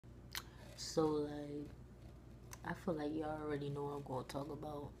So like, I feel like y'all already know what I'm gonna talk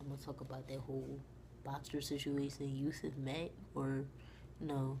about. I'm gonna talk about that whole boxer situation, Yusaf Mack, or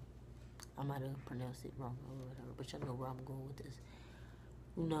no, I might have pronounced it wrong or whatever, but y'all know where I'm going with this.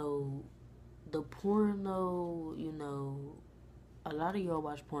 You know, the porno, a lot of y'all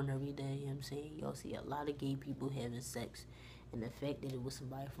watch porn every day, you know what I'm saying? Y'all see a lot of gay people having sex. And the fact that it was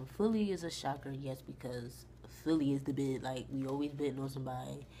somebody from Philly is a shocker, yes, because Philly is the bid. Like, we always betting on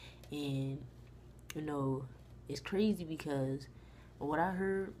somebody. And, you know, it's crazy because what I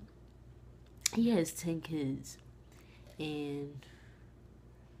heard, he has 10 kids. And,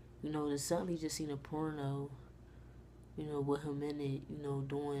 suddenly just seen a porno, with him in it,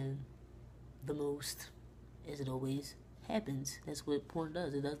 doing the most, as it always happens. That's what porn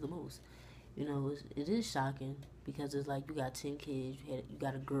does. It does the most. It is shocking because it's like you got 10 kids, you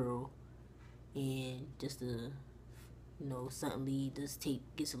got a girl, and just to, suddenly this tape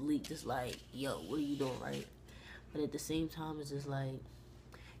gets leaked. It's like, yo, what are you doing, right? But at the same time, it's just like,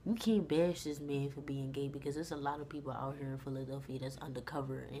 you can't bash this man for being gay because there's a lot of people out here in Philadelphia that's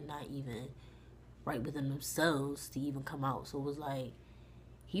undercover and not even right within themselves to even come out. So it was like,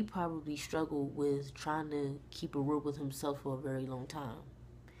 he probably struggled with trying to keep it real with himself for a very long time.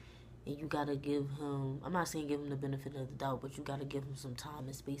 And you gotta give him, I'm not saying give him the benefit of the doubt, but you gotta give him some time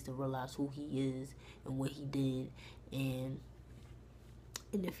and space to realize who he is and what he did. And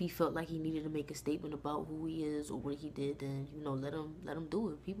if he felt like he needed to make a statement about who he is or what he did, then let him do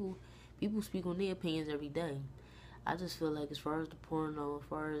it. People speak on their opinions every day. I just feel like as far as the porno, as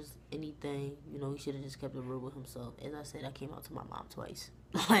far as anything, he should have just kept it real with himself. As I said, I came out to my mom twice.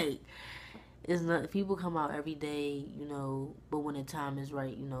 Like, it's not, people come out every day, but when the time is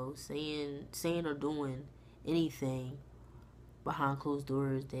right, saying or doing anything behind closed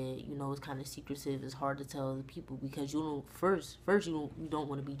doors that is kind of secretive is hard to tell the people because you don't first you don't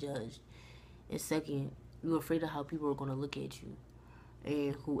want to be judged, and second, you're afraid of how people are going to look at you.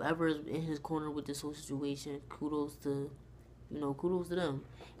 And whoever is in his corner with this whole situation, kudos to them.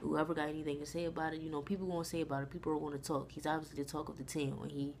 Whoever got anything to say about it, people gonna say about it. People are gonna talk. He's obviously the talk of the town.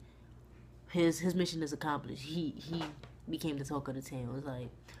 When his mission is accomplished. He became the talk of the town. It's like,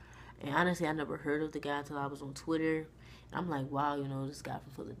 and honestly, I never heard of the guy until I was on Twitter. And I'm like, wow, this guy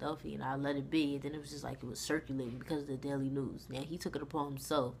from Philadelphia, and I let it be. And then it was just like it was circulating because of the Daily News. Now he took it upon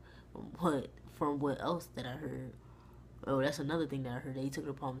himself. From what else that I heard? Oh, that's another thing that I heard. That he took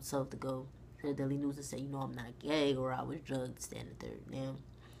it upon himself to go to the Daily News and say, I'm not gay or I was drugged, standing third. Now,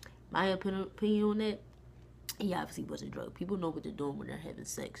 my opinion on that, he obviously wasn't drugged. People know what they're doing when they're having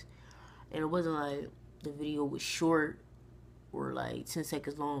sex. And it wasn't like the video was short or like 10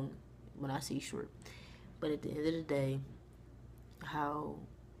 seconds long when I say short. But at the end of the day, how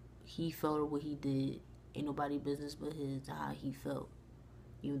he felt or what he did, ain't nobody business but his, how he felt.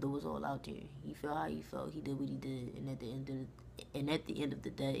 Even though it was all out there, he felt how he felt. He did what he did, and at the end of the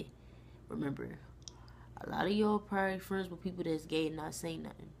day, remember, a lot of y'all probably friends with people that's gay and not saying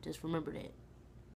nothing. Just remember that.